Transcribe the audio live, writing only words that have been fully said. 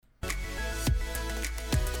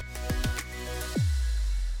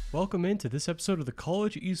Welcome into this episode of the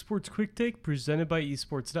College Esports Quick Take presented by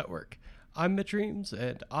Esports Network. I'm Mitch Reams,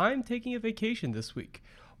 and I'm taking a vacation this week.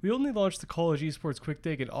 We only launched the College Esports Quick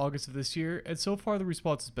Take in August of this year, and so far the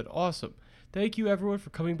response has been awesome. Thank you everyone for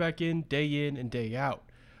coming back in and day out.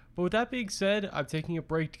 But with that being said, I'm taking a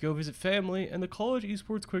break to go visit family, and the College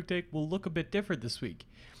Esports Quick Take will look a bit different this week.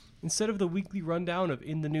 Instead of the weekly rundown of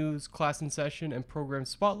In the News, Class in Session, and Program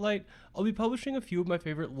Spotlight, I'll be publishing a few of my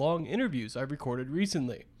favorite long interviews I've recorded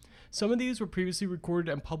recently. Some of these were previously recorded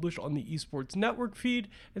and published on the Esports Network feed,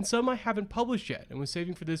 and some I haven't published yet and was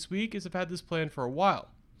saving for this week as I've had this planned for a while.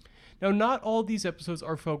 Now, not all of these episodes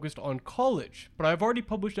are focused on college, but I've already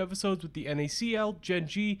published episodes with the NACL, Gen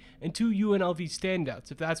G, and 2 UNLV standouts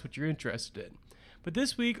if that's what you're interested in. But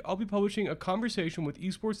this week, I'll be publishing a conversation with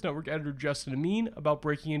Esports Network editor Justin Amin about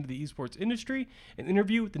breaking into the esports industry, an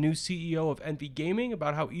interview with the new CEO of Envy Gaming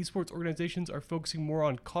about how esports organizations are focusing more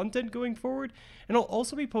on content going forward, and I'll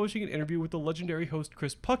also be publishing an interview with the legendary host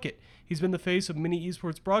Chris Puckett. He's been the face of many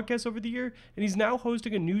esports broadcasts over the year, and he's now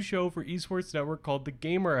hosting a new show for Esports Network called The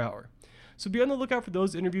Gamer Hour. So be on the lookout for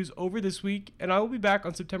those interviews over this week, and I will be back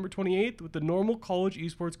on September 28th with the normal College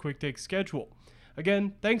Esports Quick Take schedule.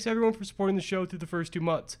 Again, thanks everyone for supporting the show through the first 2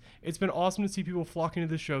 months. It's been awesome to see people flocking to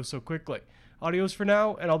this show so quickly. Adios for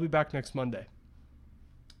now, and I'll be back next Monday.